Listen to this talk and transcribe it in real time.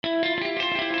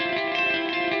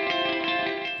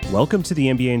Welcome to the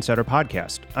MBA Insider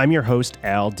Podcast. I'm your host,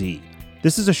 Al D.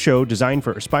 This is a show designed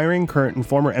for aspiring current and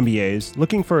former MBAs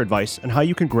looking for advice on how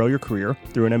you can grow your career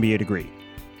through an MBA degree.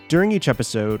 During each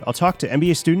episode, I'll talk to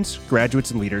MBA students,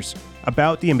 graduates, and leaders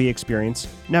about the MBA experience,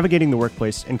 navigating the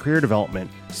workplace, and career development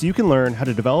so you can learn how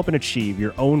to develop and achieve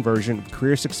your own version of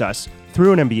career success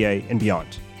through an MBA and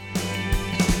beyond.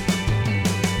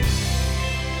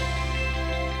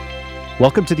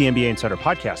 Welcome to the MBA Insider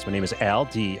Podcast. My name is Al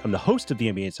D. I'm the host of the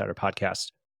MBA Insider Podcast.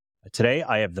 Today,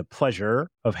 I have the pleasure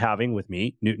of having with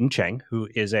me Newton Cheng, who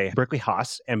is a Berkeley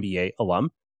Haas MBA alum,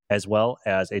 as well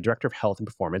as a Director of Health and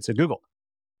Performance at Google.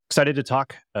 Excited to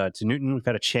talk to Newton. We've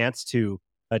had a chance to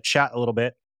chat a little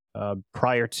bit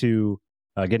prior to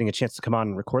getting a chance to come on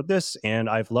and record this,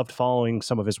 and I've loved following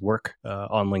some of his work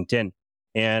on LinkedIn.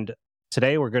 And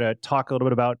today, we're going to talk a little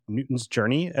bit about Newton's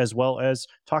journey, as well as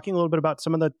talking a little bit about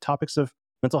some of the topics of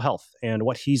mental health and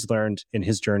what he's learned in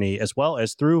his journey, as well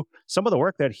as through some of the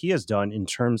work that he has done in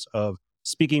terms of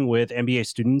speaking with MBA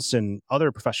students and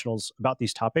other professionals about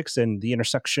these topics and the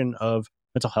intersection of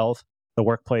mental health, the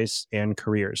workplace, and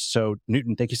careers. So,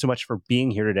 Newton, thank you so much for being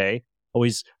here today.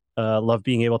 Always love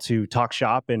being able to talk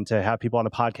shop and to have people on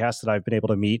the podcast that I've been able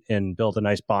to meet and build a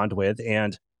nice bond with.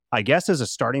 And I guess as a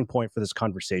starting point for this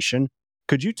conversation,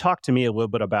 could you talk to me a little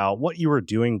bit about what you were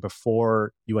doing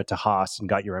before you went to Haas and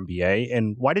got your MBA,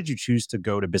 and why did you choose to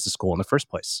go to business school in the first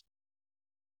place?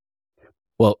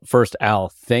 Well, first, Al,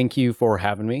 thank you for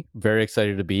having me. Very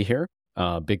excited to be here.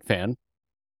 Big fan.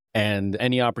 And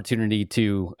any opportunity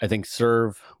to, I think,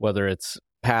 serve, whether it's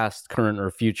past, current,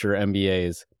 or future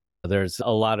MBAs, there's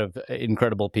a lot of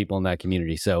incredible people in that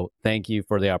community. So thank you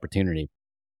for the opportunity.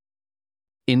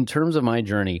 In terms of my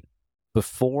journey,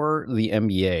 before the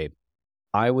MBA,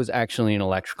 I was actually an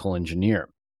electrical engineer.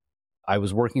 I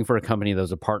was working for a company that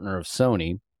was a partner of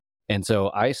Sony. And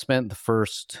so I spent the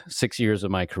first 6 years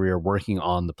of my career working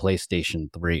on the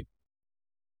PlayStation 3.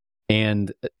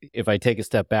 And if I take a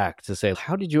step back to say,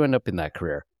 how did you end up in that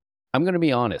career? I'm going to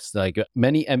be honest, like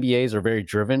many MBAs are very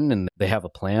driven and they have a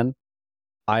plan.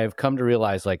 I have come to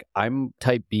realize I'm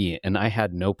type B and I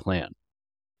had no plan.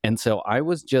 And so I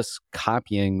was just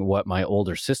copying what my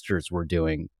older sisters were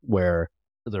doing, where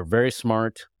they're very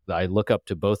smart. I look up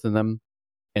to both of them.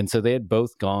 And so they had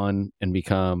both gone and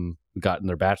gotten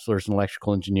their bachelor's in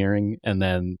electrical engineering and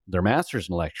then their master's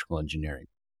in electrical engineering.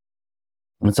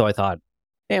 And so I thought,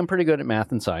 hey, I'm pretty good at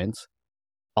math and science.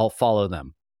 I'll follow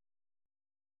them.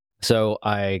 So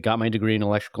I got my degree in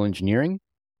electrical engineering.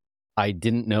 I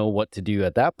didn't know what to do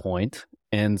at that point.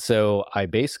 And so I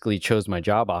basically chose my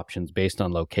job options based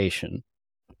on location,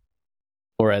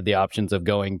 or had the options of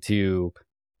going to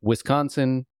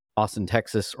Wisconsin, Austin,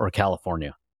 Texas, or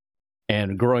California.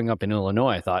 And growing up in Illinois,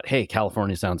 I thought, hey,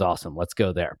 California sounds awesome. Let's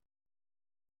go there.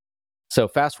 So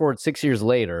fast forward 6 years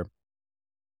later,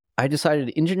 I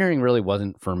decided engineering really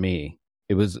wasn't for me.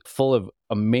 It was full of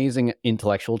amazing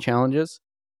intellectual challenges.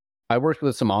 I worked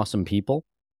with some awesome people,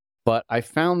 but I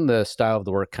found the style of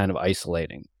the work kind of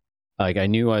isolating. I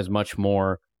knew I was much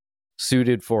more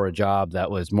suited for a job that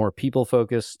was more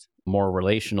people-focused, more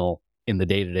relational in the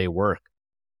day-to-day work.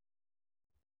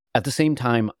 At the same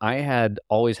time, I had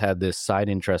always had this side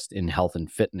interest in health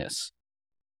and fitness.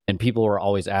 And people were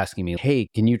always asking me, hey,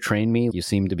 can you train me? You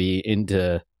seem to be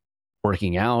into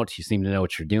working out. You seem to know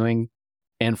what you're doing.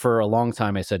 And for a long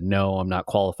time, I said, no, I'm not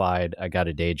qualified. I got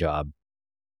a day job.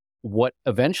 What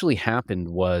eventually happened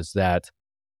was that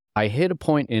I hit a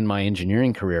point in my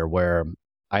engineering career where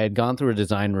I had gone through a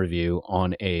design review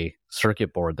on a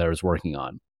circuit board that I was working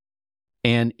on.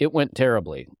 And it went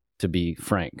terribly, to be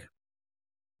frank.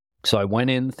 So I went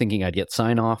in thinking I'd get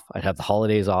sign off. I'd have the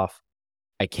holidays off.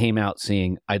 I came out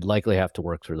seeing I'd likely have to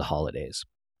work through the holidays.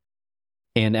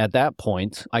 And at that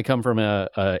point, I come from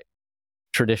a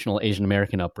traditional Asian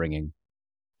American upbringing.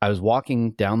 I was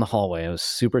walking down the hallway. I was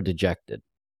super dejected.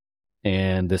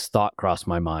 And this thought crossed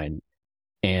my mind.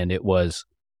 And it was,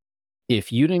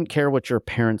 if you didn't care what your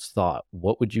parents thought,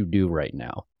 what would you do right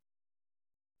now?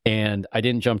 And I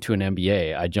didn't jump to an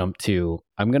MBA. I jumped to,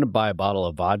 I'm going to buy a bottle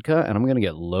of vodka and I'm going to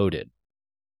get loaded.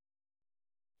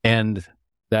 And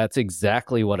that's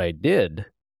exactly what I did.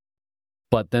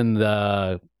 But then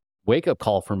the wake-up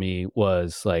call for me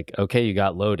was like, okay, you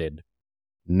got loaded.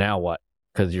 Now what?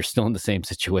 Because you're still in the same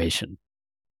situation.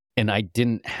 And I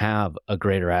didn't have a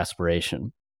greater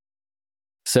aspiration.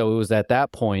 So it was at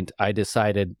that point I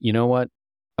decided, you know what?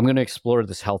 I'm going to explore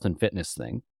this health and fitness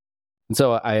thing. And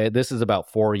so this is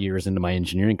about 4 years into my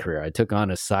engineering career. I took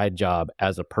on a side job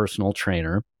as a personal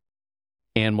trainer.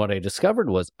 And what I discovered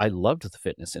was I loved the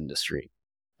fitness industry.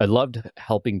 I loved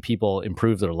helping people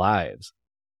improve their lives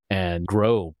and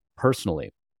grow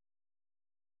personally.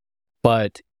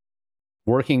 But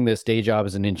working this day job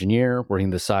as an engineer, working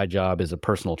the side job as a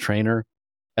personal trainer,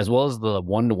 as well as the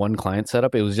one-to-one client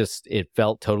setup, it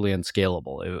felt totally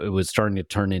unscalable. It was starting to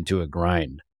turn into a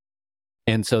grind.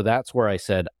 And so that's where I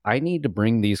said, I need to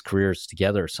bring these careers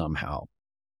together somehow.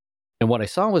 And what I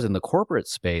saw was in the corporate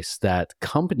space that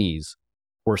companies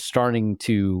were starting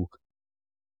to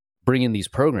bring in these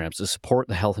programs to support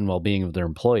the health and well-being of their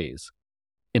employees.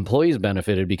 Employees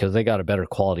benefited because they got a better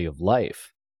quality of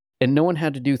life. And no one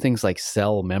had to do things like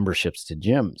sell memberships to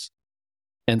gyms.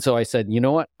 And so I said, you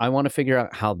know what? I want to figure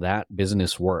out how that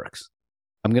business works.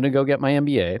 I'm going to go get my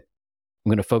MBA. I'm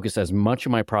going to focus as much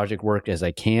of my project work as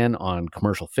I can on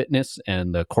commercial fitness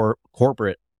and the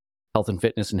corporate health and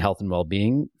fitness and health and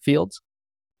well-being fields,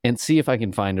 and see if I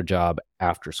can find a job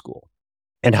after school.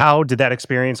 And how did that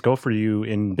experience go for you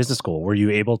in business school? Were you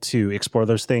able to explore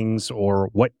those things, or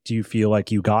what do you feel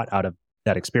like you got out of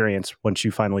that experience once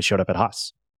you finally showed up at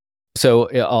Haas? So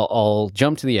I'll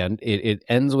jump to the end. It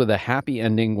ends with a happy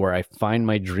ending where I find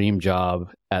my dream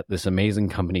job at this amazing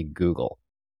company, Google.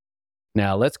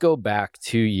 Now, let's go back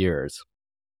 2 years.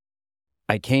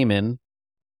 I came in.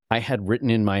 I had written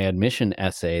in my admission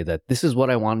essay that this is what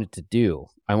I wanted to do.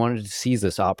 I wanted to seize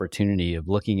this opportunity of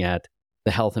looking at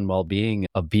the health and well-being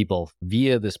of people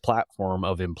via this platform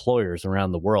of employers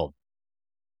around the world.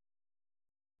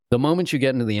 The moment you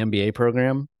get into the MBA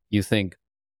program, you think,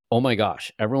 oh my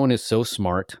gosh, everyone is so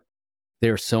smart.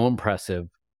 They're so impressive.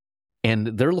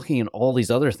 And they're looking at all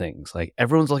these other things. Like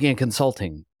everyone's looking at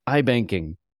consulting,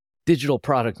 iBanking, digital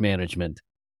product management.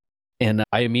 And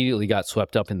I immediately got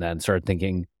swept up in that and started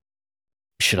thinking,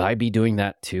 should I be doing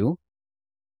that too?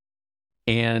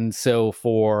 And so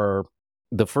for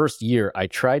the first year, I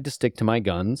tried to stick to my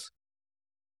guns.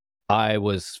 I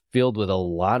was filled with a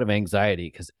lot of anxiety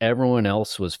because everyone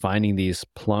else was finding these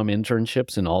plum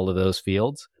internships in all of those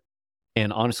fields.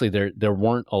 And honestly, there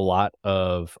weren't a lot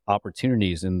of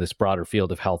opportunities in this broader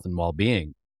field of health and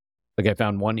well-being. Like I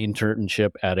found one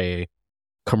internship at a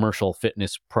commercial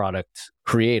fitness product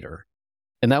creator,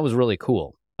 and that was really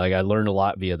cool. Like I learned a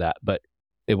lot via that, but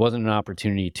it wasn't an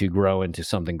opportunity to grow into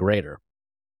something greater.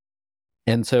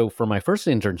 And so for my first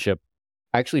internship,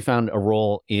 I actually found a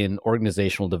role in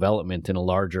organizational development in a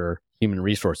larger human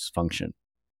resources function.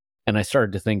 And I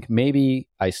started to think maybe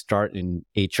I start in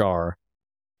HR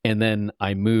and then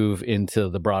I move into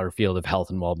the broader field of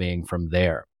health and well-being from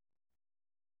there.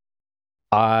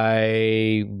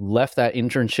 I left that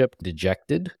internship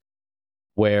dejected,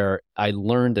 where I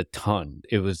learned a ton.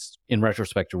 It was, in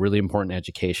retrospect, a really important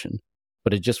education,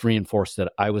 but it just reinforced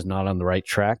that I was not on the right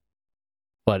track.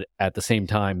 But at the same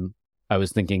time, I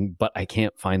was thinking, but I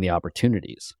can't find the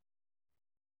opportunities.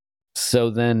 So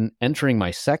then entering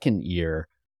my second year,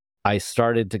 I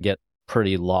started to get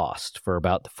pretty lost for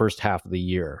about the first half of the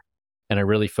year. And I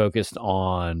really focused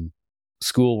on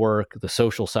schoolwork, the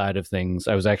social side of things.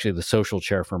 I was actually the social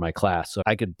chair for my class, so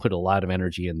I could put a lot of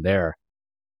energy in there.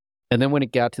 And then when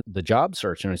it got to the job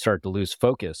search and I started to lose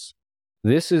focus,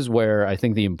 this is where I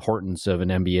think the importance of an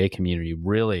MBA community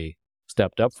really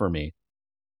stepped up for me.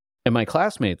 And my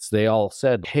classmates, they all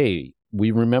said, hey, we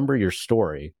remember your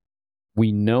story.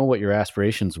 We know what your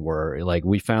aspirations were. Like,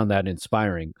 we found that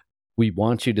inspiring. We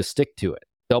want you to stick to it.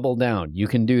 Double down. You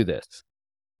can do this.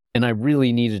 And I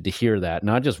really needed to hear that,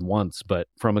 not just once, but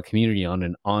from a community on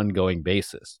an ongoing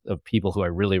basis of people who I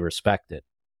really respected.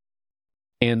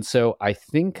 And so I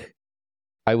think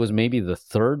I was maybe the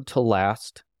third to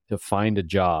last to find a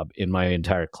job in my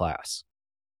entire class.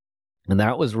 And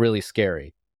that was really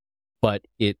scary. But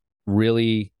it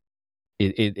really,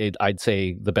 I'd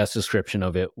say the best description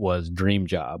of it was dream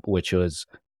job, which was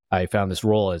I found this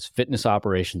role as fitness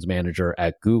operations manager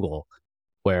at Google,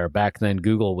 where back then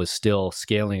Google was still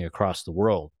scaling across the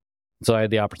world. So I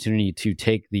had the opportunity to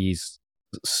take these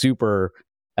super,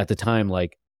 at the time,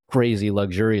 like crazy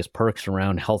luxurious perks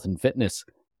around health and fitness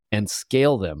and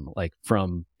scale them like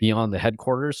from beyond the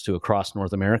headquarters to across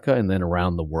North America and then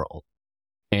around the world.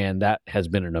 And that has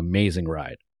been an amazing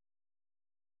ride.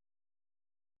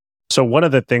 So one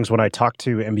of the things when I talk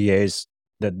to MBAs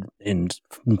that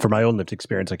from my own lived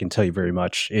experience, I can tell you very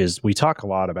much is we talk a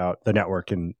lot about the network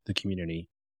and the community.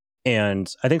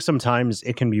 And I think sometimes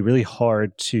it can be really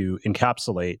hard to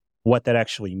encapsulate what that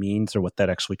actually means or what that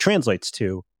actually translates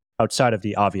to outside of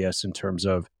the obvious in terms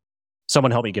of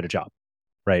someone help me get a job,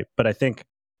 right? But I think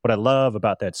what I love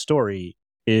about that story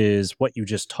is what you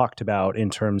just talked about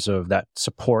in terms of that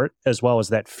support as well as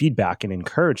that feedback and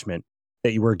encouragement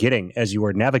that you were getting as you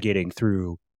were navigating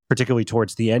through, particularly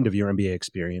towards the end of your MBA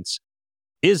experience,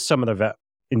 is some of the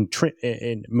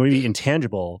maybe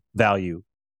intangible value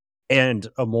and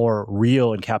a more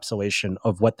real encapsulation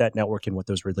of what that network and what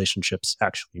those relationships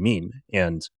actually mean.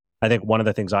 And I think one of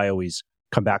the things I always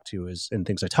come back to is, and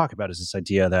things I talk about, is this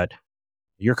idea that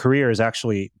your career is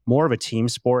actually more of a team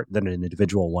sport than an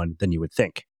individual one than you would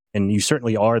think. And you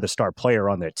certainly are the star player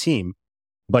on that team,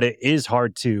 but it is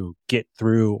hard to get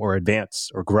through or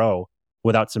advance or grow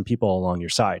without some people along your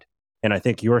side. And I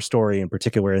think your story in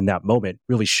particular in that moment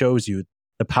really shows you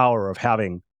the power of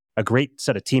having a great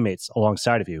set of teammates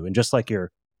alongside of you. And just like your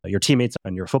teammates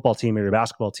on your football team or your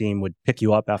basketball team would pick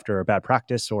you up after a bad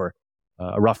practice or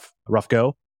a rough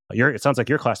go, it sounds like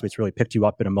your classmates really picked you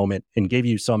up in a moment and gave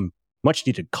you some much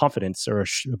needed confidence or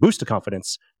a boost of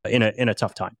confidence in a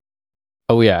tough time.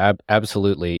 Oh yeah,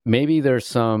 absolutely. Maybe there's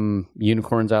some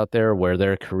unicorns out there where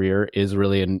their career is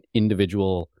really an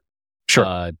individual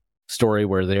Sure. story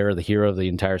where they're the hero of the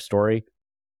entire story.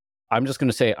 I'm just going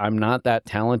to say I'm not that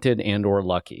talented and or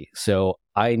lucky. So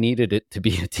I needed it to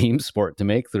be a team sport to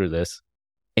make through this.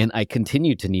 And I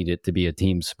continue to need it to be a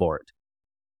team sport.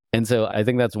 And so I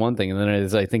think that's one thing. And then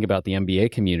as I think about the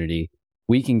MBA community,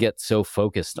 we can get so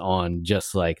focused on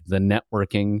just like the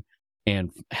networking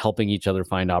and helping each other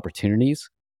find opportunities.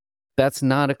 That's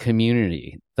not a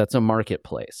community. That's a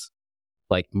marketplace.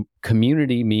 Like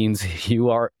community means you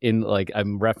are in, like,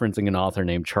 I'm referencing an author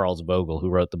named Charles Vogel who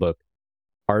wrote the book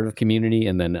Art of Community,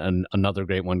 and then another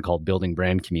great one called Building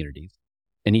Brand Communities.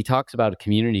 And he talks about a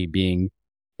community being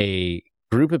a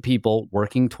group of people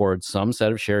working towards some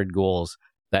set of shared goals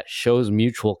that shows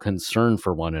mutual concern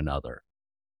for one another.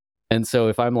 And so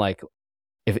if I'm like,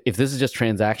 if this is just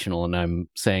transactional and I'm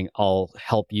saying I'll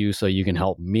help you so you can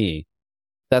help me,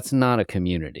 that's not a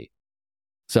community.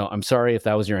 So I'm sorry if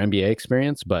that was your MBA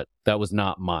experience, but that was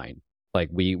not mine. Like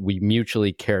we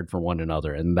mutually cared for one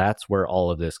another, and that's where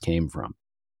all of this came from.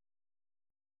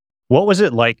 What was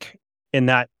it like in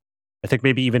that, I think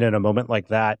maybe even in a moment like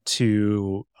that,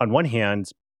 to, on one hand,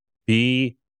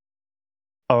 be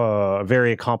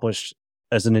very accomplished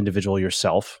as an individual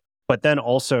yourself, but then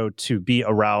also to be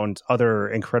around other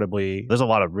there's a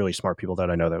lot of really smart people that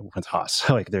I know that went to Haas.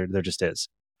 Like there just is.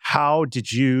 How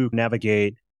did you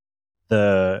navigate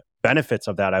the benefits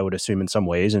of that? I would assume in some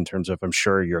ways, in terms of, I'm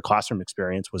sure your classroom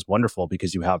experience was wonderful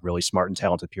because you have really smart and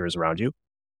talented peers around you,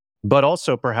 but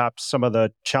also perhaps some of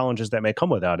the challenges that may come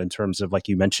with that in terms of, like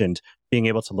you mentioned, being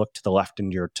able to look to the left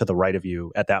and to the right of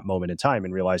you at that moment in time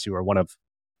and realize you are one of,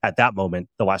 at that moment,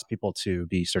 the last people to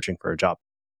be searching for a job.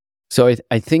 So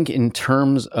I think in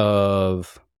terms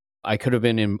of, I could have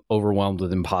been overwhelmed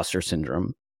with imposter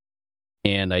syndrome,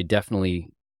 and I definitely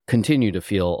continue to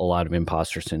feel a lot of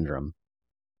imposter syndrome.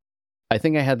 I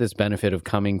think I had this benefit of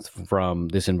coming from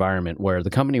this environment where the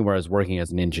company where I was working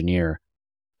as an engineer,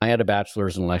 I had a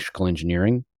bachelor's in electrical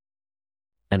engineering.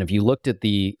 And if you looked at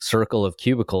the circle of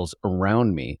cubicles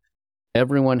around me,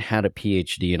 everyone had a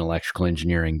PhD in electrical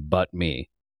engineering but me.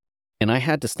 And I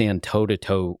had to stand toe to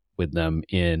toe with them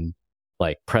in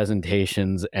like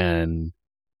presentations and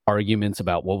arguments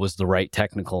about what was the right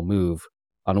technical move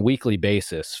on a weekly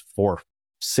basis for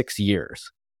 6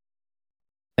 years.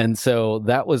 And so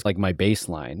that was like my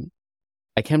baseline.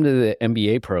 I came to the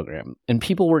MBA program and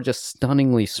people were just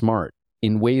stunningly smart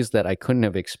in ways that I couldn't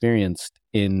have experienced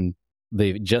in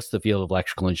just the field of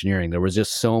electrical engineering. There was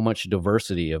just so much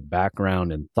diversity of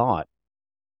background and thought.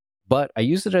 But I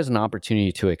used it as an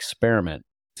opportunity to experiment,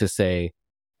 to say,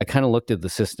 I kind of looked at the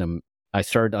system. I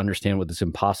started to understand what this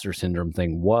imposter syndrome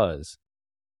thing was.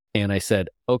 And I said,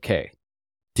 okay,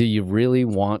 do you really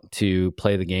want to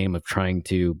play the game of trying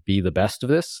to be the best of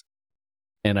this?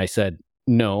 And I said,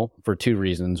 no, for 2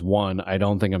 reasons. 1, I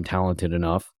don't think I'm talented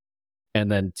enough.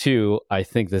 And then 2, I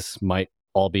think this might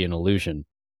all be an illusion.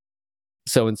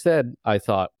 So instead, I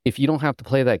thought, if you don't have to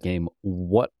play that game,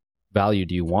 what value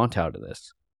do you want out of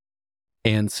this?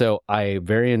 And so I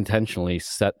very intentionally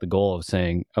set the goal of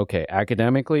saying, okay,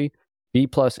 academically, B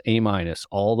plus, A minus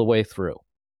all the way through.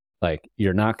 Like,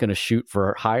 you're not going to shoot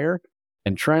for higher,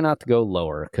 and try not to go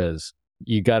lower, because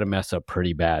you got to mess up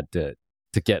pretty bad to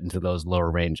get into those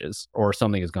lower ranges, or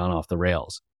something has gone off the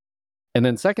rails. And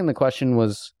then second, the question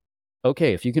was,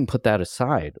 okay, if you can put that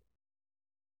aside,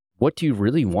 what do you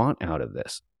really want out of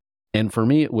this? And for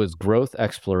me, it was growth,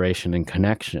 exploration, and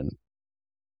connection.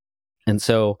 And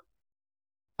so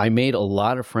I made a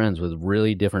lot of friends with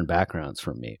really different backgrounds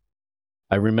from me.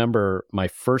 I remember my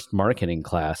first marketing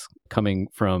class coming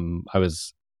from, I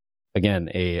was, again,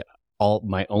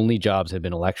 my only jobs had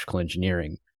been electrical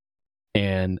engineering.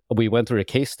 And we went through a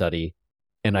case study,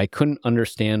 and I couldn't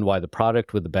understand why the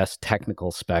product with the best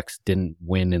technical specs didn't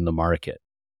win in the market.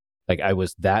 Like, I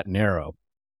was that narrow.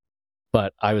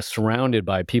 But I was surrounded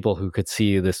by people who could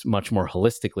see this much more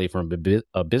holistically from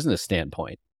a business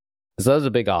standpoint. So that was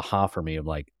a big aha for me of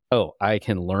like, oh, I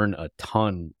can learn a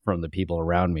ton from the people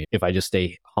around me if I just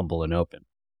stay humble and open.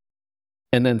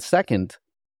 And then second,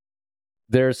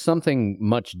 there's something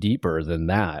much deeper than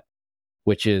that,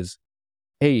 which is,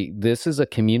 hey, this is a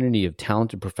community of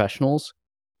talented professionals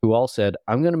who all said,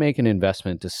 I'm going to make an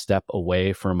investment to step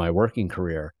away from my working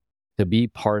career to be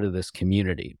part of this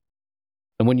community.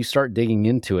 And when you start digging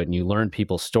into it and you learn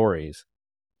people's stories,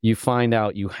 you find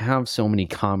out you have so many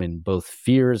common both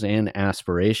fears and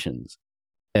aspirations.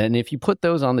 And if you put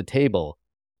those on the table,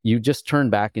 you just turn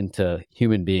back into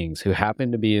human beings who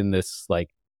happen to be in this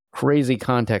like crazy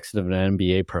context of an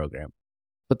MBA program.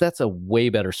 But that's a way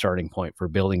better starting point for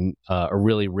building a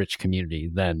really rich community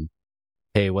than,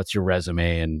 hey, what's your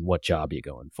resume and what job are you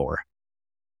going for?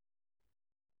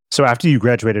 So after you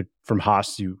graduated from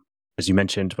Haas, you, as you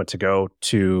mentioned, went to go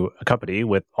to a company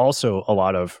with also a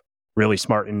lot of really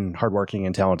smart and hardworking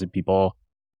and talented people,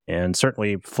 and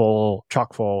certainly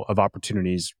chock full of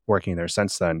opportunities working there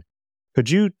since then. Could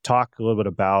you talk a little bit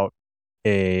about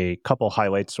a couple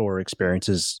highlights or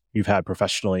experiences you've had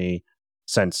professionally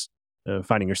since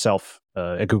finding yourself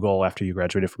at Google after you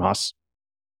graduated from Haas?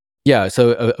 Yeah,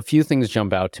 so a few things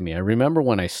jump out to me. I remember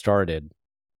when I started,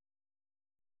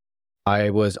 I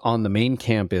was on the main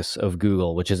campus of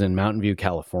Google, which is in Mountain View,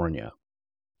 California.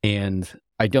 And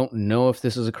I don't know if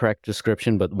this is a correct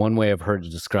description, but one way I've heard it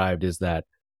described is that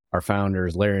our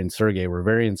founders, Larry and Sergey, were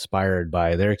very inspired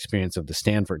by their experience of the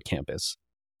Stanford campus.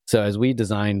 So as we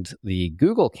designed the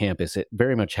Google campus, it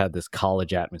very much had this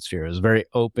college atmosphere. It was very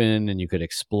open and you could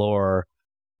explore.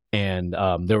 And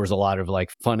there was a lot of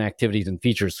like fun activities and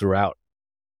features throughout.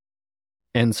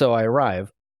 And so I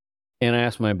arrive and I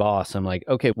asked my boss, I'm like,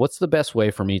 okay, what's the best way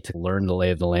for me to learn the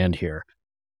lay of the land here?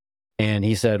 And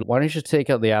he said, why don't you take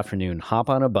out the afternoon, hop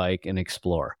on a bike and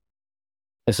explore?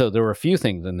 And so there were a few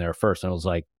things in there first. And I was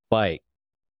like, bike.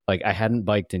 Like I hadn't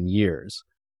biked in years.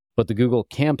 But the Google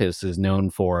campus is known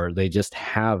for, they just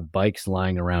have bikes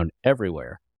lying around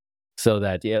everywhere. So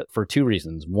that, yeah, for two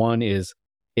reasons. One is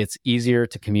it's easier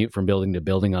to commute from building to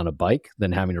building on a bike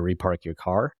than having to repark your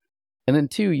car. And then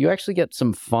two, you actually get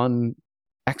some fun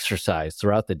exercise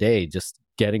throughout the day, just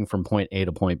getting from point A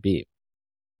to point B.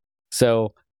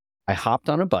 So I hopped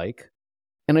on a bike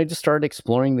and I just started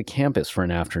exploring the campus for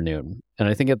an afternoon. And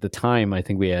I think at the time,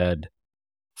 we had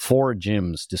 4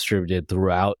 gyms distributed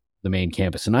throughout the main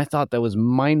campus. And I thought that was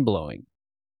mind blowing.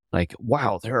 Like,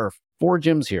 wow, there are 4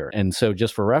 gyms here. And so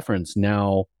just for reference,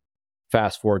 now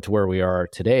fast forward to where we are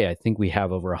today, I think we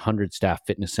have over 100 staff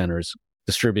fitness centers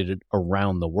distributed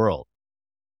around the world.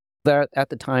 That at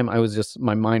the time,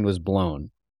 my mind was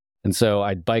blown. And so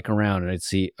I'd bike around and I'd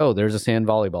see, oh, there's a sand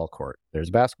volleyball court. There's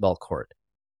a basketball court.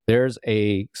 There's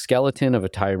a skeleton of a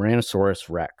Tyrannosaurus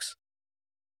Rex.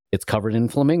 It's covered in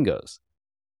flamingos.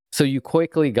 So you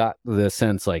quickly got the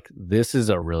sense like, this is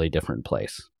a really different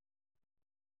place.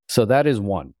 So that is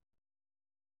one.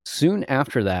 Soon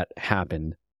after that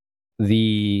happened,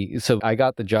 so I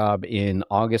got the job in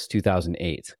August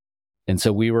 2008. And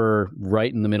so we were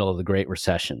right in the middle of the Great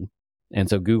Recession. And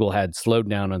so Google had slowed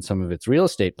down on some of its real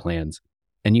estate plans.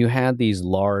 And you had these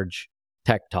large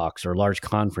tech talks or large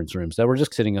conference rooms that were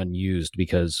just sitting unused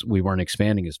because we weren't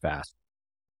expanding as fast.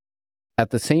 At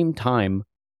the same time,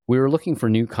 we were looking for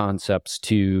new concepts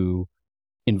to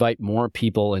invite more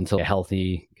people into a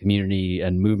healthy community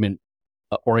and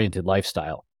movement-oriented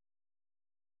lifestyle.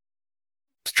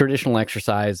 Traditional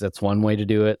exercise, that's one way to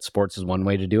do it. Sports is one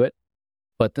way to do it.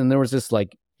 But then there was this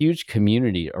like huge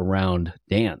community around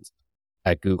dance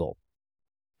at Google.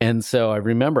 And so I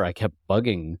remember I kept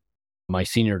bugging my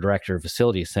senior director of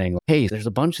facilities saying, hey, there's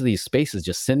a bunch of these spaces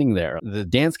just sitting there. The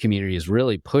dance community is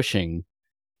really pushing.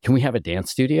 Can we have a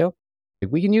dance studio?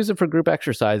 We can use it for group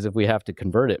exercise if we have to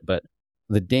convert it, but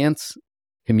the dance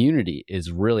community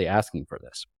is really asking for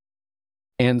this.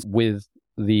 And with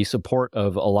the support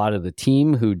of a lot of the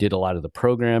team who did a lot of the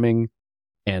programming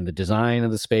and the design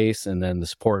of the space, and then the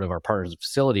support of our partners and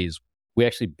facilities, we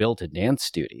actually built a dance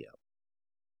studio.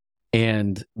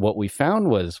 And what we found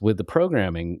was with the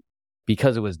programming,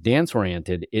 because it was dance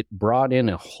oriented, it brought in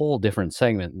a whole different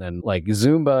segment than like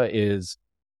Zumba is.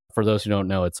 For those who don't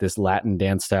know, it's this Latin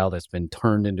dance style that's been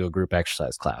turned into a group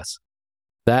exercise class.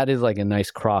 That is like a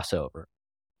nice crossover.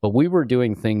 But we were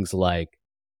doing things like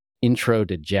intro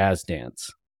to jazz dance.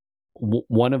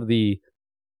 One of the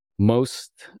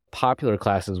most popular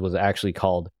classes was actually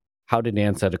called How to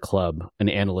Dance at a Club, an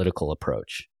Analytical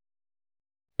Approach.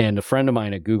 And a friend of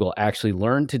mine at Google actually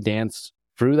learned to dance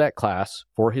through that class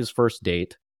for his first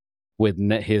date with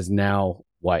his now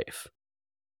wife.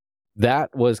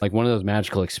 That was like one of those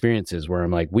magical experiences where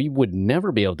I'm like, we would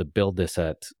never be able to build this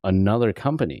at another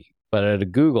company. But at a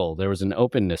Google, there was an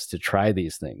openness to try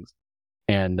these things.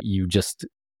 And you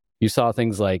saw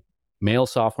things like male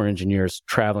software engineers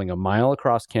traveling a mile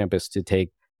across campus to take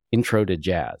intro to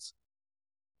jazz.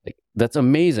 Like, that's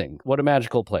amazing. What a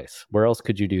magical place. Where else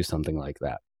could you do something like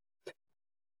that?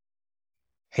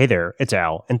 Hey there, it's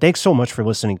Al, and thanks so much for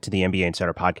listening to the MBA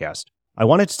Insider podcast. I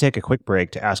wanted to take a quick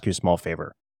break to ask you a small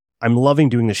favor. I'm loving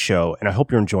doing this show, and I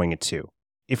hope you're enjoying it too.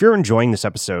 If you're enjoying this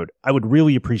episode, I would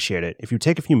really appreciate it if you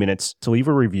take a few minutes to leave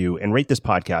a review and rate this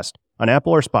podcast on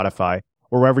Apple or Spotify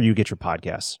or wherever you get your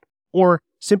podcasts, or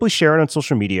simply share it on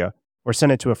social media or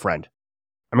send it to a friend.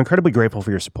 I'm incredibly grateful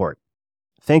for your support.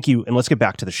 Thank you, and let's get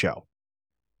back to the show.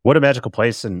 What a magical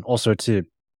place, and also to,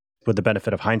 with the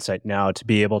benefit of hindsight now, to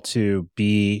be able to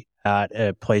be at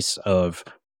a place of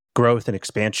growth and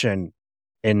expansion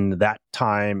in that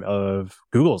time of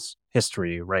Google's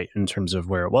history, right? In terms of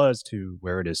where it was to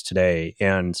where it is today.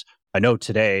 And I know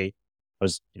today, I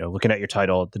was looking at your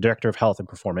title, the Director of Health and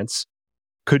Performance.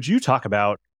 Could you talk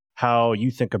about how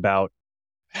you think about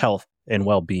health and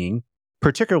well-being,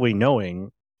 particularly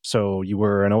knowing, so you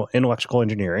were in electrical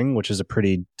engineering, which is a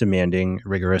pretty demanding,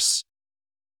 rigorous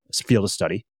field of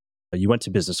study. You went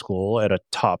to business school at a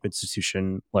top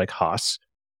institution like Haas,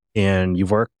 and you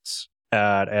worked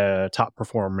at a top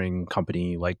performing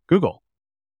company like Google.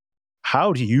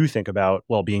 How do you think about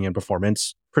well-being and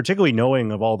performance, particularly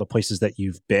knowing of all the places that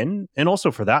you've been, and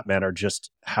also for that matter, just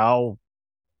how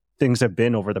things have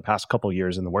been over the past couple of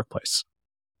years in the workplace?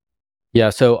 Yeah,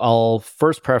 so I'll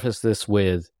first preface this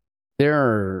with, there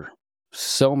are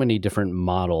so many different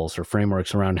models or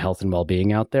frameworks around health and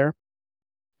well-being out there.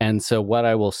 And so what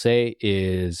I will say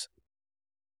is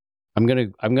I'm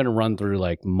going to run through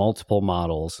like multiple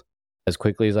models as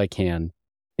quickly as I can.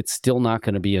 It's still not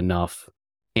going to be enough,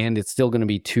 and it's still going to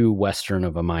be too Western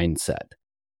of a mindset.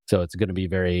 So it's going to be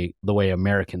very the way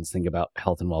Americans think about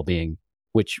health and well-being,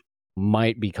 which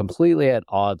might be completely at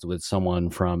odds with someone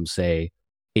from, say,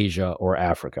 Asia or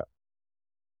Africa.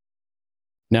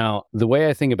 Now, the way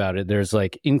I think about it, there's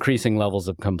like increasing levels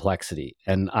of complexity,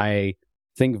 and I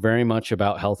think very much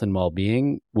about health and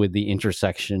well-being with the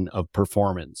intersection of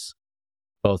performance,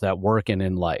 both at work and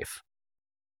in life.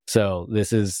 So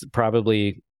this is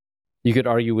probably, you could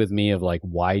argue with me of like,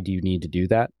 why do you need to do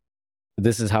that?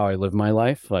 This is how I live my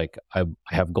life. Like I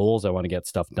have goals. I want to get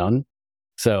stuff done.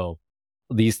 So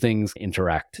these things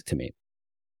interact to me.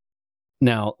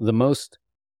 Now, the most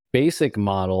basic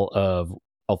model of,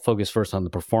 I'll focus first on the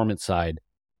performance side,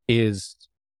 is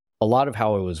a lot of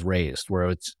how I was raised, where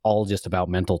it's all just about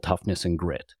mental toughness and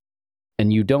grit.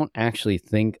 And you don't actually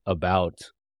think about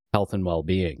health and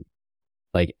well-being.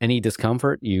 Like any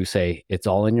discomfort, you say, it's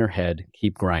all in your head,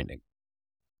 keep grinding.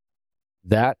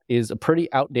 That is a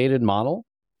pretty outdated model.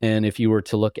 And if you were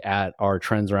to look at our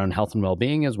trends around health and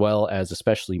well-being, as well as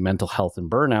especially mental health and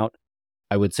burnout,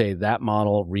 I would say that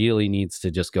model really needs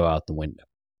to just go out the window.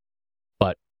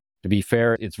 But to be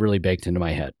fair, it's really baked into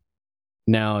my head.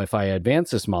 Now, if I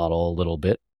advance this model a little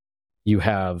bit, you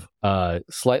have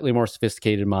slightly more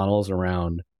sophisticated models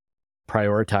around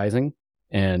prioritizing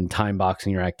and time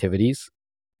boxing your activities.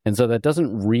 And so that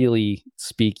doesn't really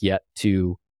speak yet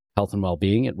to health and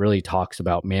well-being. It really talks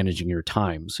about managing your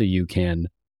time so you can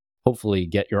hopefully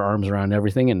get your arms around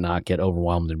everything and not get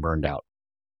overwhelmed and burned out.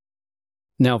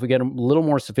 Now, if we get a little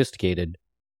more sophisticated,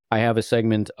 I have a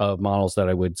segment of models that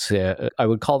I would say, I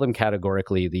would call them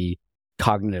categorically the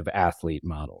cognitive athlete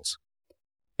models.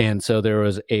 And so there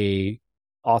was a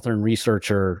author and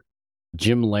researcher,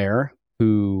 Jim Loehr,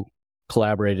 who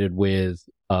collaborated with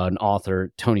an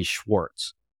author, Tony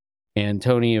Schwartz. And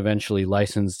Tony eventually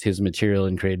licensed his material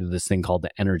and created this thing called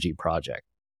the Energy Project,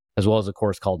 as well as a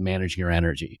course called Managing Your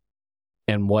Energy.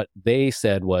 And what they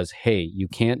said was, hey, you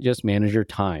can't just manage your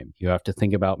time. You have to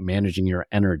think about managing your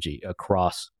energy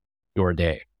across your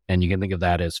day. And you can think of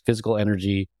that as physical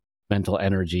energy, mental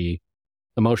energy,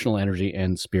 emotional energy,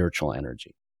 and spiritual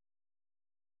energy.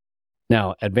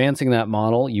 Now, advancing that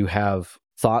model, you have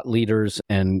thought leaders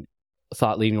and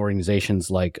thought leading organizations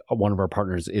like one of our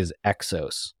partners is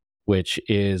Exos, which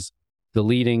is the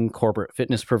leading corporate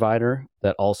fitness provider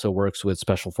that also works with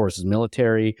special forces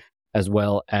military as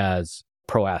well as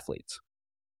pro athletes.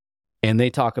 And they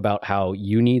talk about how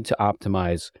you need to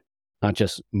optimize not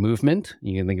just movement,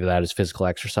 you can think of that as physical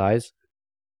exercise,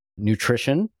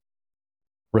 nutrition,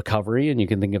 recovery, and you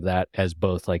can think of that as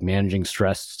both like managing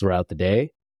stress throughout the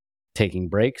day, taking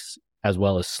breaks, as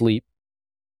well as sleep.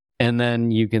 And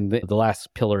then you can, the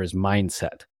last pillar is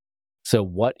mindset. So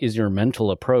what is your mental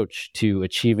approach to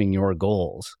achieving your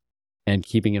goals and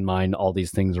keeping in mind all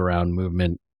these things around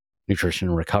movement, nutrition,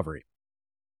 and recovery?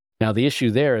 Now, the issue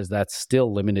there is that's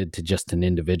still limited to just an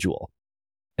individual.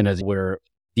 And as we're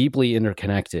deeply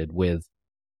interconnected with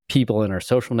people in our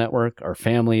social network, our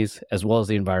families, as well as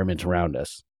the environment around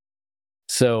us.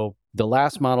 So the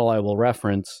last model I will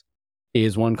reference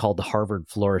is one called the Harvard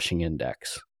Flourishing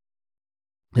Index.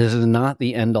 This is not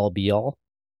the end-all be-all,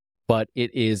 but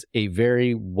it is a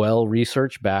very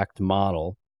well-research backed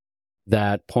model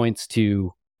that points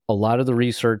to a lot of the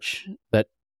research that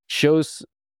shows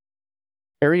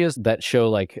areas that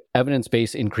show like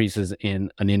evidence-based increases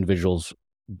in an individual's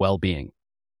well-being.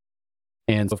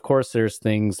 And of course, there's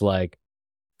things like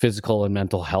physical and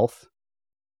mental health.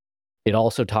 It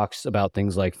also talks about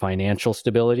things like financial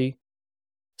stability,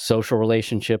 social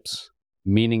relationships,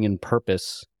 meaning and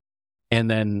purpose, and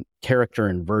then character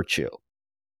and virtue.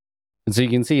 And so you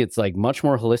can see it's like much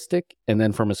more holistic. And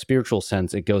then from a spiritual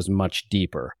sense, it goes much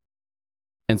deeper.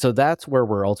 And so that's where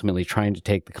we're ultimately trying to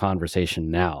take the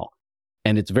conversation now.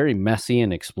 And it's very messy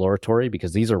and exploratory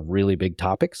because these are really big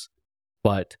topics.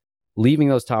 But leaving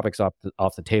those topics off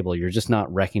the table, you're just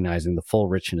not recognizing the full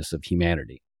richness of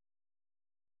humanity.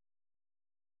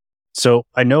 So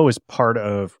I know as part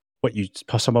of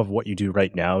some of what you do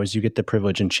right now is you get the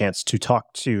privilege and chance to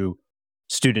talk to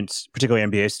students, particularly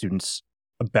MBA students,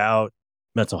 about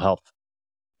mental health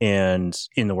and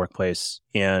in the workplace.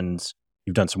 And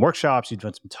you've done some workshops, you've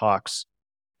done some talks.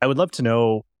 I would love to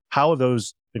know how have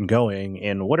those been going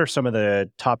and what are some of the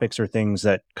topics or things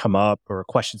that come up or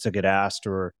questions that get asked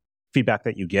or feedback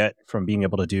that you get from being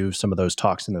able to do some of those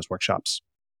talks and those workshops?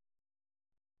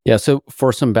 Yeah, so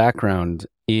for some background,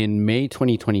 in May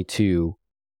 2022,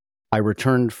 I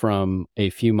returned from a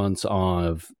few months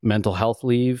of mental health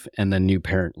leave and then new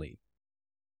parent leave.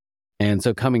 And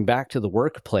so coming back to the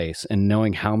workplace and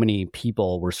knowing how many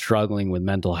people were struggling with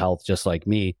mental health just like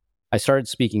me, I started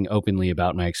speaking openly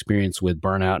about my experience with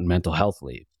burnout and mental health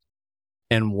leave.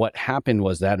 And what happened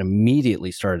was that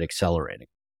immediately started accelerating.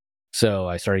 So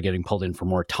I started getting pulled in for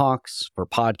more talks, for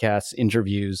podcasts,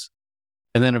 interviews.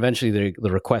 And then eventually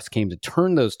the request came to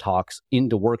turn those talks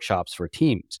into workshops for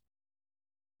teams.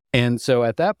 And so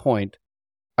at that point,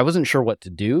 I wasn't sure what to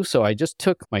do. So I just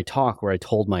took my talk where I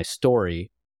told my story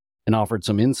and offered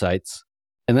some insights.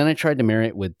 And then I tried to marry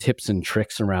it with tips and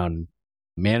tricks around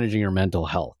managing your mental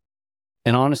health.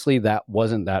 And honestly, that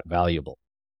wasn't that valuable.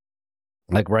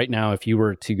 Like right now, if you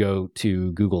were to go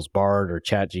to Google's Bard or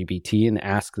ChatGPT and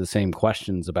ask the same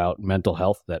questions about mental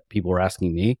health that people were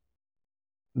asking me,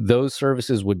 those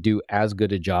services would do as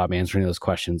good a job answering those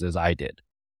questions as I did.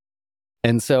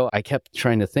 And so I kept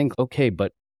trying to think, okay,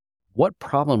 but what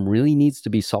problem really needs to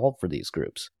be solved for these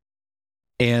groups?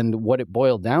 And what it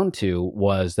boiled down to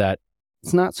was that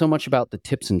it's not so much about the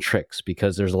tips and tricks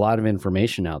because there's a lot of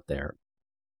information out there.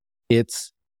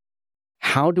 It's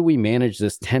how do we manage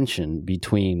this tension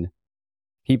between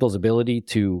people's ability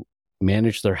to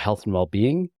manage their health and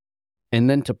well-being and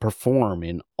then to perform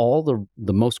in all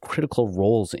the most critical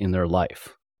roles in their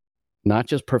life, not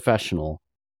just professional,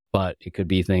 but it could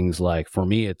be things like, for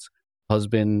me, it's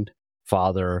husband,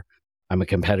 father, I'm a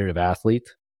competitive athlete,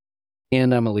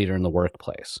 and I'm a leader in the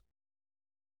workplace.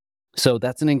 So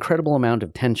that's an incredible amount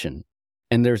of tension.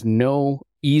 And there's no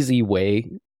easy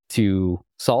way to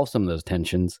solve some of those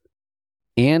tensions.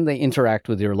 And they interact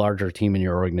with your larger team and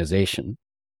your organization.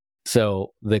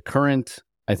 So the current,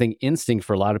 I think, instinct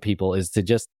for a lot of people is to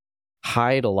just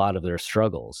hide a lot of their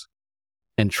struggles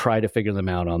and try to figure them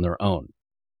out on their own.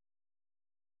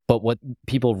 But what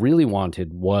people really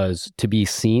wanted was to be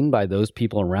seen by those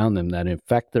people around them that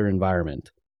affect their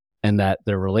environment and that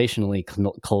they're relationally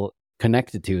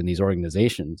connected to in these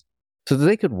organizations so that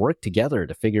they could work together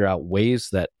to figure out ways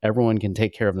that everyone can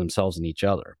take care of themselves and each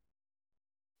other.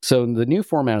 So the new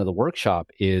format of the workshop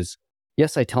is,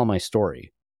 yes, I tell my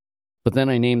story, but then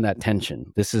I name that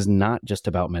tension. This is not just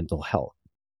about mental health.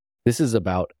 This is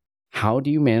about how do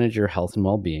you manage your health and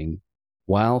well-being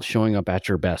while showing up at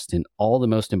your best in all the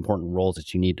most important roles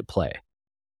that you need to play.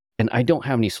 And I don't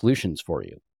have any solutions for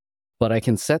you, but I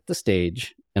can set the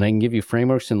stage and I can give you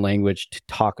frameworks and language to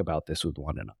talk about this with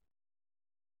one another.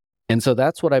 And so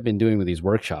that's what I've been doing with these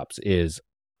workshops is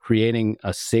creating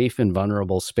a safe and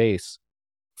vulnerable space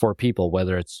for people,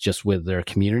 whether it's just with their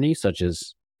community, such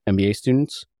as MBA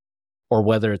students, or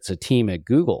whether it's a team at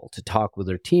Google to talk with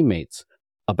their teammates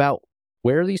about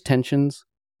where are these tensions,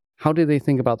 how do they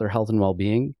think about their health and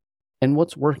well-being, and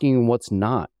what's working and what's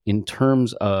not in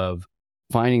terms of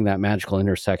finding that magical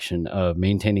intersection of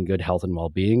maintaining good health and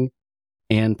well-being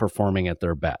and performing at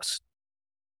their best.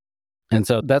 And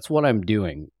so that's what I'm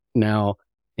doing. Now,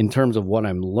 in terms of what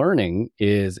I'm learning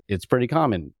is it's pretty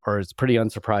common or it's pretty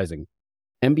unsurprising.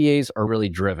 MBAs are really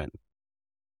driven.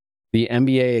 The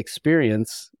MBA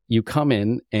experience, you come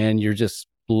in and you're just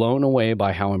blown away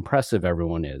by how impressive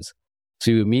everyone is.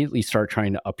 So you immediately start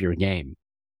trying to up your game.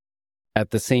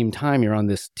 At the same time, you're on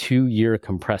this 2-year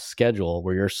compressed schedule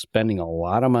where you're spending a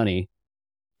lot of money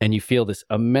and you feel this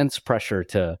immense pressure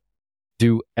to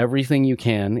do everything you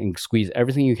can and squeeze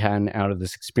everything you can out of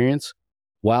this experience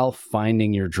while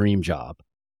finding your dream job.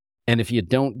 And if you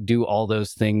don't do all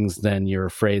those things, then you're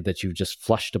afraid that you've just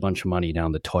flushed a bunch of money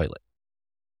down the toilet.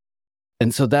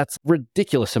 And so that's a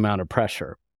ridiculous amount of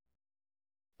pressure.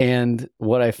 And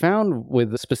what I found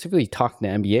with specifically talking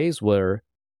to MBAs were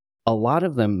a lot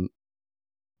of them,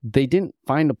 they didn't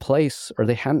find a place, or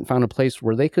they hadn't found a place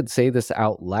where they could say this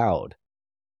out loud,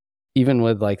 even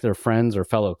with like their friends or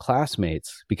fellow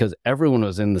classmates, because everyone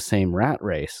was in the same rat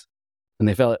race. And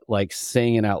they felt like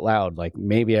saying it out loud, like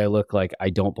maybe I look like I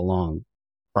don't belong,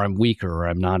 or I'm weaker, or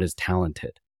I'm not as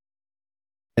talented.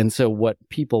 And so what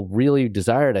people really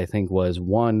desired, I think, was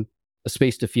one, a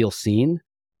space to feel seen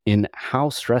in how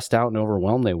stressed out and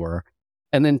overwhelmed they were.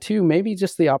 And then two, maybe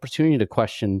just the opportunity to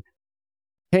question,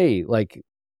 hey, like,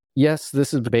 yes,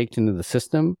 this is baked into the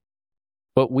system,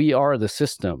 but we are the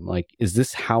system. Like, is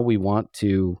this how we want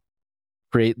to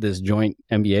create this joint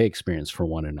MBA experience for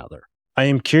one another? I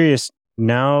am curious,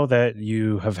 now that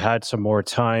you have had some more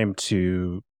time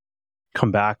to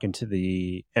come back into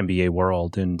the MBA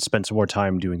world and spend some more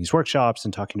time doing these workshops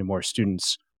and talking to more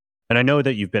students, and I know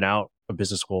that you've been out of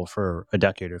business school for a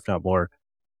decade, if not more,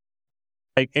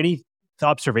 like any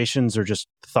observations or just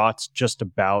thoughts just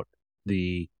about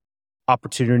the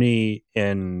opportunity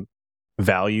and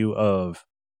value of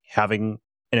having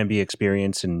an MBA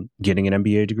experience and getting an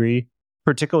MBA degree,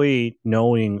 particularly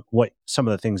knowing what some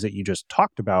of the things that you just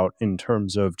talked about in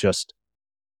terms of just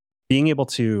being able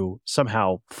to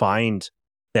somehow find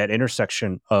that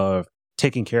intersection of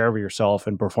taking care of yourself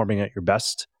and performing at your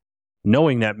best,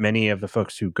 knowing that many of the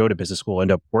folks who go to business school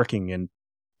end up working in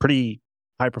pretty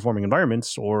high performing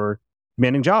environments or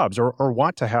demanding jobs or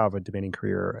want to have a demanding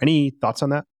career. Any thoughts on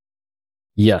that?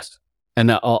 Yes.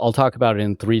 And I'll talk about it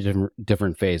in 3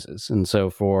 different phases. And so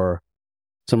for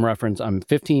some reference, I'm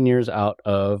 15 years out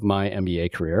of my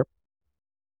MBA career.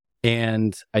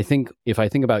 And I think if I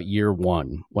think about year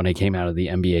one, when I came out of the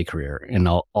MBA career, and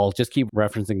I'll just keep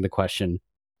referencing the question,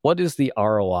 what is the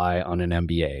ROI on an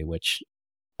MBA, which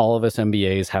all of us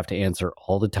MBAs have to answer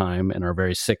all the time and are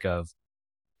very sick of.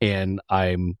 And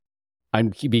I'm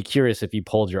be curious if you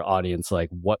polled your audience, like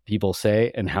what people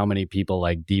say and how many people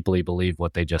like deeply believe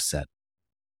what they just said.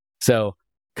 So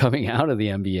coming out of the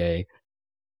MBA,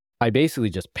 I basically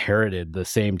just parroted the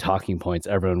same talking points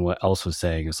everyone else was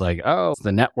saying. It's like, oh, it's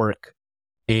the network.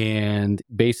 And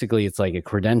basically it's like a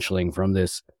credentialing from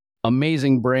this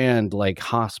amazing brand like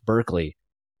Haas Berkeley.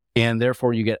 And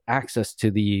therefore you get access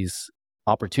to these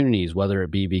opportunities, whether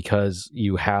it be because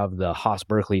you have the Haas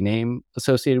Berkeley name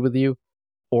associated with you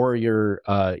or you're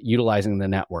utilizing the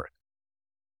network.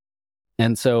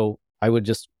 And so I would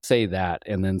just say that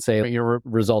and then say your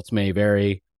results may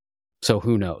vary. So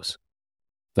who knows?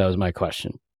 That was my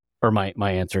question, or my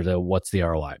answer to what's the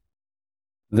ROI.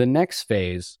 The next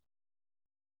phase,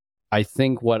 I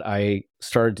think what I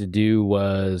started to do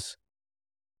was,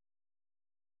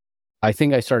 I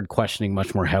think I started questioning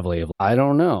much more heavily of, I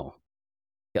don't know.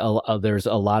 There's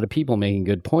a lot of people making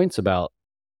good points about,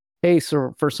 hey,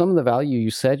 so for some of the value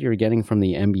you said you're getting from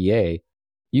the MBA,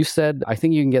 you said, I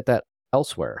think you can get that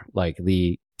elsewhere, like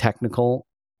the technical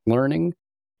learning,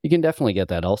 you can definitely get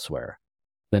that elsewhere.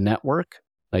 The network,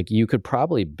 like you could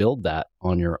probably build that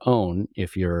on your own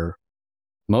if you're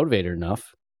motivated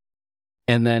enough.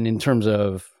 And then in terms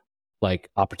of like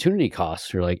opportunity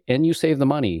costs, you're like, and you save the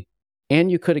money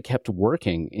and you could have kept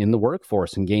working in the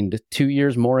workforce and gained 2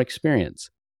 years more experience.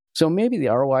 So maybe the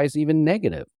ROI is even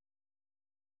negative.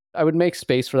 I would make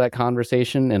space for that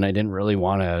conversation and I didn't really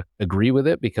want to agree with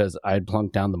it because I'd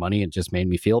plunked down the money. It just made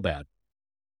me feel bad.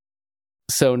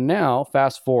 So now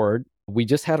fast forward, we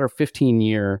just had our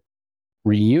 15-year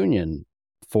reunion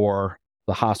for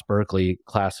the Haas Berkeley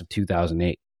class of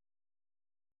 2008.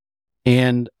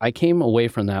 And I came away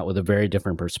from that with a very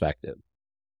different perspective,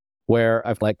 where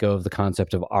I've let go of the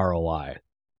concept of ROI,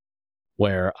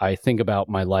 where I think about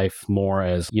my life more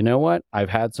as, you know what, I've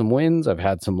had some wins, I've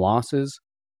had some losses.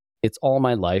 It's all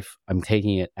my life. I'm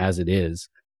taking it as it is.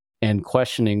 And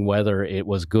questioning whether it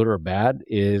was good or bad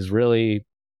is really,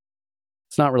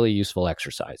 it's not really a useful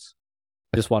exercise.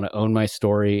 I just want to own my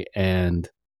story and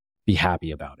be happy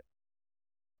about it.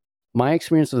 My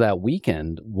experience of that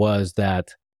weekend was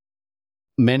that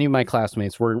many of my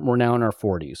classmates we're now in our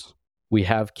 40s. We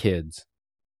have kids.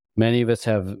 Many of us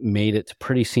have made it to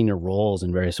pretty senior roles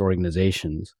in various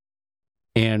organizations.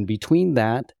 And between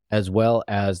that, as well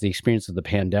as the experience of the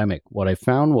pandemic, what I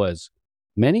found was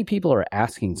many people are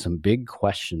asking some big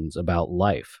questions about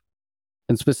life,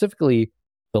 and specifically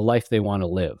the life they want to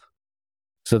live.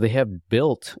 So they have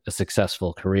built a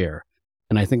successful career.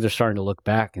 And I think they're starting to look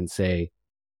back and say,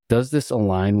 does this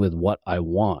align with what I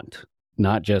want?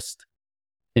 Not just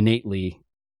innately,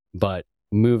 but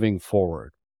moving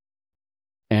forward.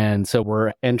 And so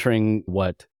we're entering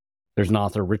there's an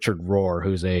author, Richard Rohr,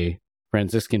 who's a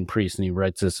Franciscan priest, and he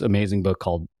wrote this amazing book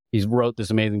called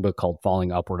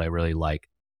Falling Upward, I really like.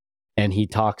 And he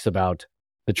talks about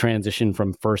the transition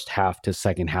from first half to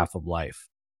second half of life,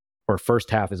 where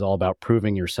first half is all about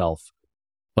proving yourself,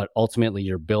 but ultimately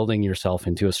you're building yourself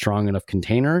into a strong enough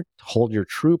container to hold your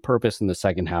true purpose in the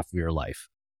second half of your life.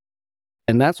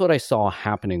 And that's what I saw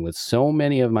happening with so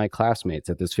many of my classmates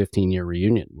at this 15-year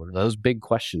reunion, were those big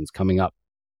questions coming up.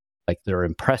 Like, they're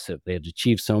impressive. They had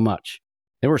achieved so much.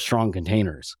 They were strong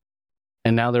containers.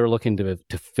 And now they're looking to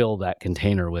fill that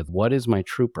container with, what is my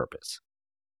true purpose?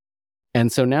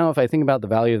 And so now if I think about the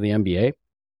value of the MBA,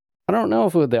 I don't know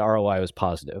if the ROI was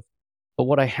positive, but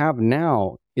what I have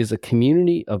now is a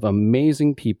community of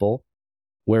amazing people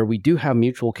where we do have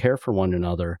mutual care for one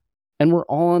another, and we're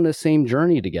all on the same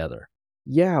journey together.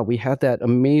 Yeah, we had that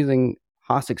amazing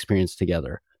Haas experience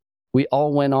together. We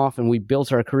all went off and we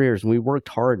built our careers and we worked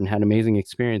hard and had amazing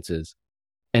experiences.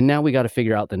 And now we got to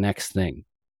figure out the next thing.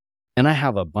 And I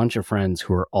have a bunch of friends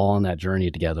who are all on that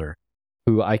journey together,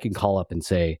 who I can call up and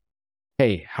say,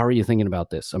 hey, how are you thinking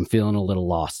about this? I'm feeling a little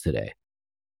lost today.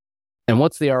 And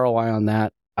what's the ROI on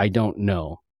that? I don't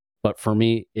know. But for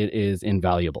me, it is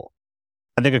invaluable.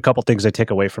 I think a couple things I take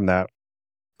away from that.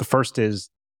 The first is,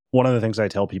 one of the things I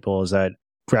tell people is that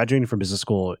graduating from business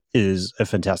school is a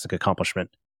fantastic accomplishment.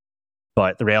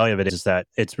 But the reality of it is that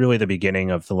it's really the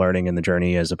beginning of the learning and the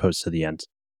journey as opposed to the end.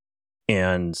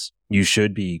 And you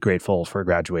should be grateful for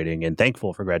graduating and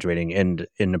thankful for graduating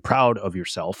and proud of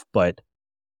yourself. But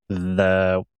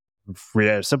the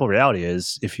simple reality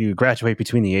is, if you graduate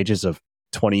between the ages of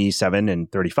 27 and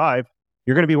 35,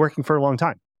 you're going to be working for a long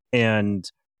time. And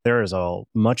there is a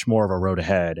much more of a road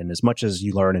ahead. And as much as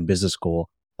you learn in business school,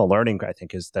 the learning, I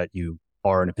think, is that you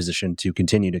are in a position to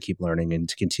continue to keep learning and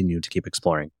to continue to keep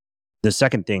exploring. The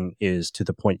second thing is to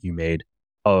the point you made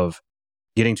of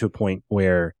getting to a point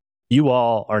where you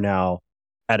all are now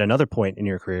at another point in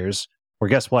your careers where,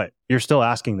 guess what? You're still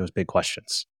asking those big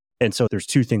questions. And so there's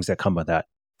two things that come with that.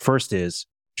 First is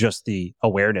just the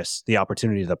awareness, the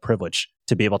opportunity, the privilege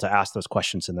to be able to ask those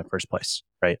questions in the first place,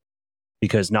 right?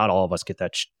 Because not all of us get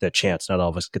that chance. Not all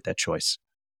of us get that choice.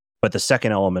 But the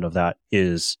second element of that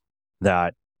is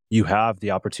that you have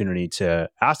the opportunity to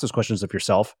ask those questions of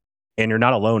yourself, and you're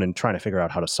not alone in trying to figure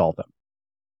out how to solve them.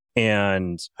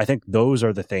 And I think those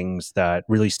are the things that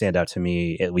really stand out to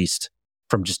me, at least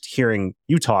from just hearing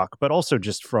you talk, but also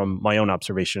just from my own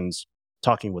observations,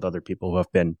 talking with other people who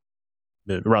have been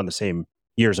around the same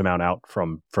years amount out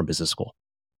from business school.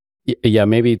 Yeah,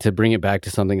 maybe to bring it back to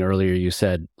something earlier you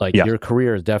said, your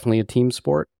career is definitely a team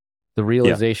sport. The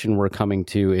realization we're coming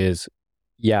to is,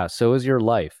 so is your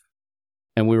life.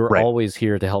 And we were always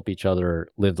here to help each other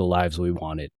live the lives we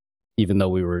wanted, even though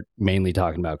we were mainly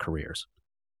talking about careers.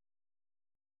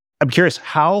 I'm curious,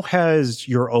 how has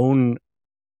your own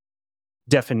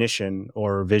definition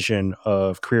or vision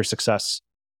of career success,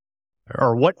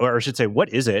 or I should say,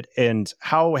 what is it? And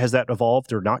how has that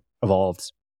evolved or not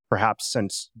evolved, perhaps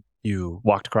since you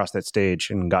walked across that stage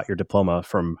and got your diploma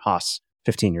from Haas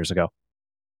 15 years ago?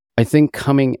 I think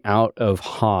coming out of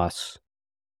Haas,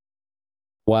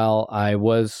 while I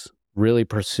was really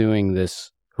pursuing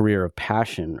this career of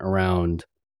passion around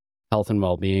health and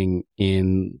well-being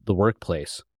in the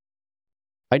workplace,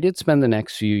 I did spend the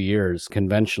next few years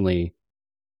conventionally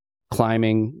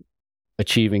climbing,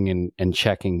 achieving, and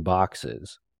checking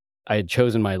boxes. I had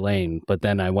chosen my lane, but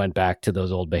then I went back to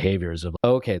those old behaviors of,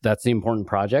 okay, that's the important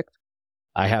project.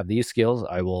 I have these skills.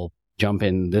 I will jump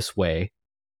in this way.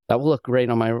 That will look great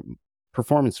on my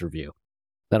performance review.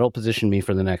 That'll position me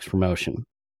for the next promotion.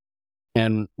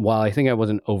 And while I think I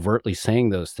wasn't overtly saying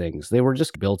those things, they were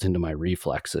just built into my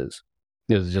reflexes.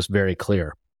 It was just very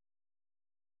clear.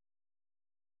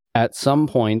 At some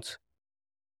point,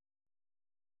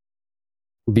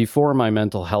 before my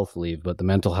mental health leave, but the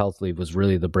mental health leave was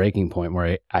really the breaking point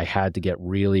where I had to get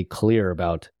really clear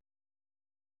about,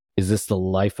 is this the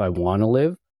life I want to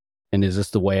live? And is this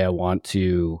the way I want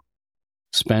to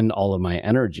spend all of my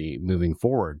energy moving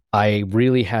forward? I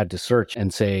really had to search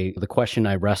and say, the question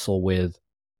I wrestle with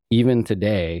even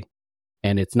today,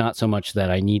 and it's not so much that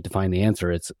I need to find the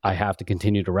answer, it's I have to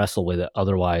continue to wrestle with it.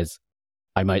 Otherwise,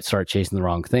 I might start chasing the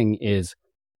wrong thing, is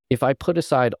if I put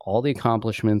aside all the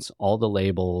accomplishments, all the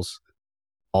labels,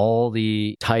 all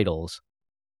the titles,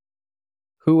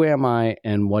 who am I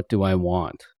and what do I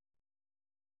want?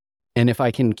 And if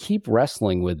I can keep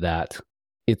wrestling with that,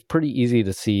 it's pretty easy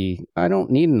to see I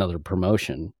don't need another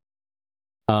promotion.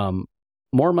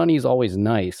 More money is always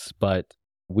nice, but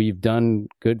we've done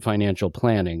good financial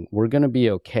planning. We're going to be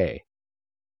okay.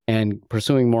 And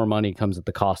pursuing more money comes at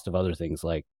the cost of other things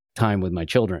like time with my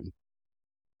children,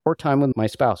 or time with my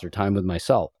spouse, or time with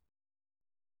myself.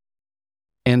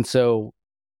 And so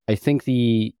I think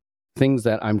the things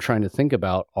that I'm trying to think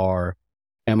about are,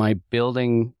 am I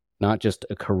building not just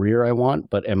a career I want,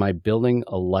 but am I building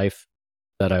a life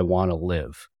that I want to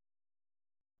live?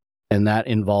 And that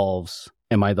involves,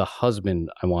 am I the husband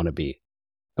I want to be?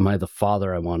 Am I the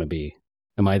father I want to be?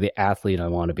 Am I the athlete I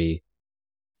want to be?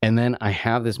 And then I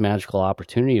have this magical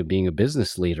opportunity of being a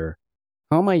business leader.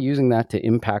 How am I using that to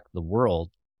impact the world,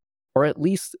 or at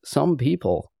least some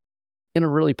people, in a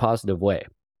really positive way?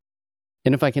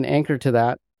 And if I can anchor to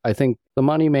that, I think the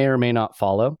money may or may not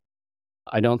follow.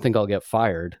 I don't think I'll get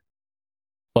fired,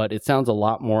 but it sounds a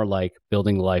lot more like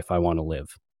building the life I want to live.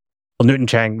 Well, Newton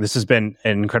Chang, this has been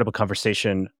an incredible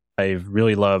conversation. I've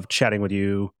really loved chatting with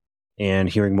you and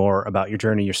hearing more about your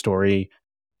journey, your story,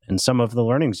 and some of the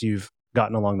learnings you've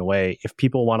gotten along the way. If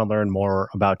people want to learn more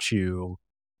about you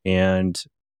and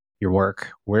your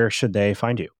work, where should they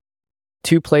find you?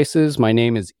 2 places. My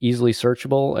name is easily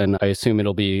searchable, and I assume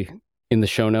it'll be in the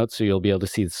show notes, so you'll be able to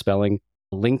see the spelling.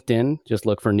 LinkedIn, just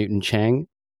look for Newton Chang.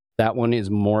 That one is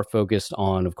more focused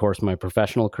on, of course, my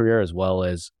professional career, as well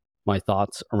as my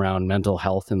thoughts around mental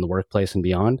health in the workplace and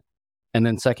beyond. And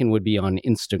then second would be on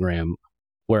Instagram,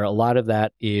 where a lot of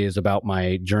that is about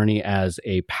my journey as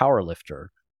a power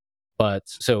lifter. But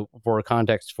so for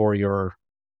context for your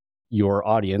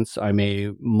audience, I'm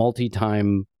a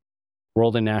multi-time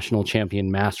world and national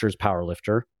champion masters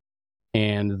powerlifter.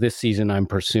 And this season I'm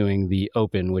pursuing the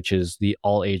Open, which is the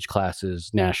all age classes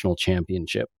national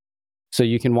championship. So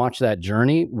you can watch that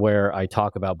journey where I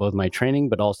talk about both my training,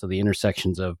 but also the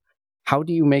intersections of how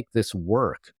do you make this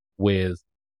work with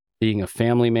being a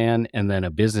family man and then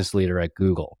a business leader at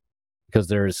Google? Because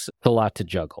there's a lot to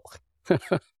juggle.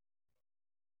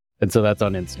 And so that's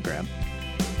on Instagram.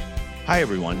 Hi,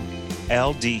 everyone.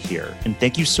 LD here, and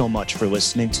thank you so much for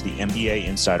listening to the MBA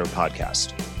Insider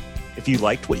Podcast. If you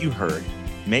liked what you heard,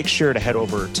 make sure to head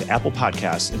over to Apple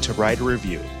Podcasts and to write a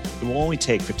review. It will only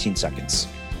take 15 seconds.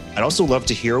 I'd also love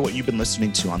to hear what you've been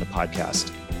listening to on the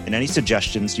podcast and any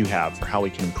suggestions you have for how we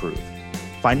can improve.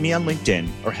 Find me on LinkedIn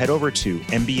or head over to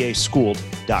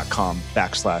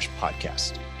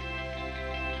mbaschooled.com/podcast.